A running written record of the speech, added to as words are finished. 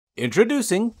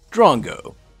Introducing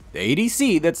Drongo, the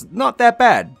ADC that's not that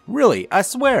bad, really, I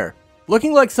swear.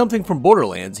 Looking like something from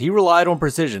Borderlands, he relied on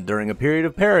precision during a period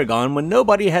of Paragon when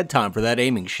nobody had time for that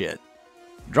aiming shit.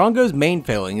 Drongo's main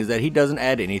failing is that he doesn't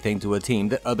add anything to a team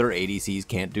that other ADCs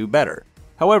can't do better.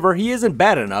 However, he isn't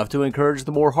bad enough to encourage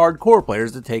the more hardcore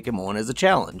players to take him on as a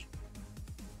challenge.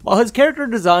 While his character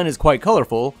design is quite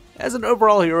colorful, as an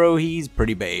overall hero he's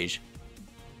pretty beige.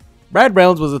 Rad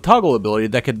Rounds was a toggle ability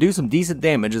that could do some decent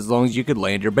damage as long as you could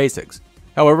land your basics.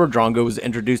 However, Drongo was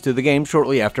introduced to the game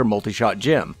shortly after Multi-Shot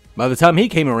Gem. By the time he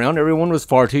came around, everyone was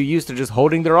far too used to just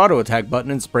holding their auto attack button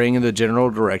and spraying in the general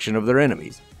direction of their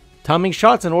enemies. Timing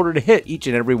shots in order to hit each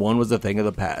and every one was a thing of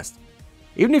the past.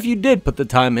 Even if you did put the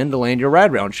time in to land your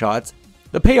Rad Round shots,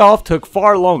 the payoff took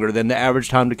far longer than the average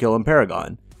time to kill in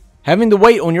Paragon. Having to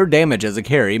wait on your damage as a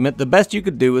carry meant the best you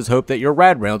could do was hope that your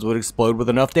Rad Rounds would explode with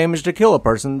enough damage to kill a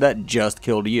person that just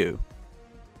killed you.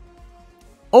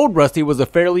 Old Rusty was a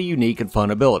fairly unique and fun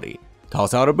ability.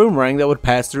 Toss out a boomerang that would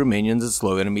pass through minions as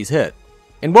slow enemies hit.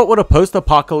 And what would a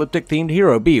post-apocalyptic themed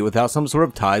hero be without some sort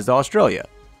of ties to Australia?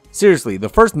 Seriously, the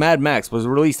first Mad Max was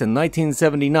released in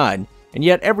 1979, and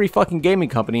yet every fucking gaming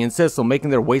company insists on making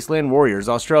their wasteland warriors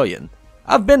Australian.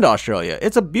 I've been to Australia,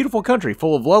 it's a beautiful country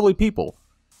full of lovely people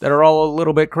that are all a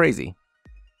little bit crazy.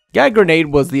 Gag Grenade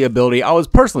was the ability I was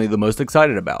personally the most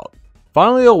excited about.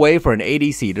 Finally a way for an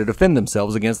ADC to defend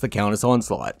themselves against the Countess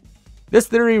onslaught. This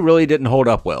theory really didn't hold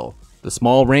up well. The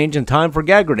small range and time for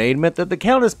Gag Grenade meant that the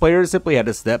Countess players simply had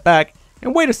to step back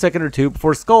and wait a second or two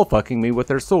before skull fucking me with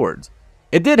their swords.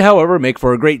 It did however make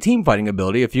for a great team fighting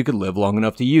ability if you could live long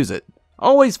enough to use it.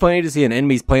 Always funny to see an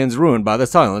enemy's plans ruined by the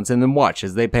silence and then watch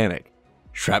as they panic.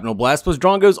 Shrapnel Blast was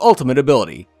Drongo's ultimate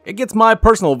ability. It gets my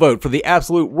personal vote for the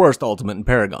absolute worst ultimate in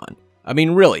Paragon. I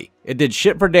mean really, it did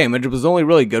shit for damage, it was only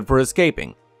really good for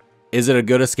escaping. Is it a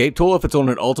good escape tool if it's on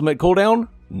an ultimate cooldown?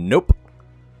 Nope.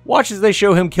 Watch as they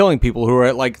show him killing people who are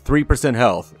at like 3%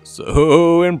 health.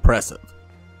 So impressive.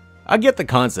 I get the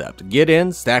concept, get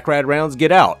in, stack Rad Rounds,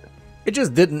 get out. It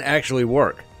just didn't actually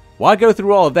work. Why go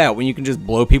through all of that when you can just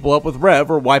blow people up with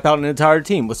Rev or wipe out an entire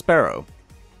team with Sparrow?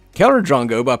 Counter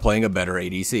Drongo by playing a better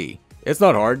ADC. It's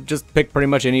not hard, just pick pretty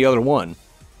much any other one.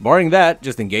 Barring that,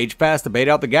 just engage fast to bait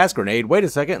out the gas grenade, wait a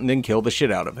second, and then kill the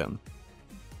shit out of him.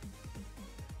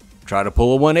 Try to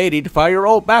pull a 180 to fire your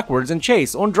ult backwards and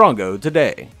chase on Drongo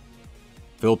today.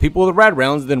 Fill people with Rad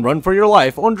Rounds, then run for your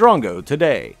life on Drongo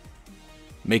today.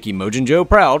 Make Emojin Joe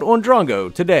proud on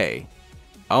Drongo today.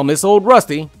 I'll miss old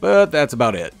Rusty, but that's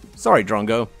about it. Sorry,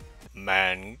 Drongo.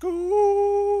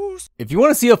 Mangoose. If you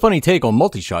want to see a funny take on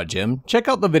Multi-Shot Gem, check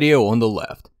out the video on the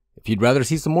left. If you'd rather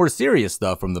see some more serious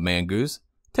stuff from the Mangoose,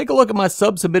 take a look at my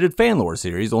sub-submitted fan lore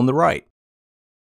series on the right.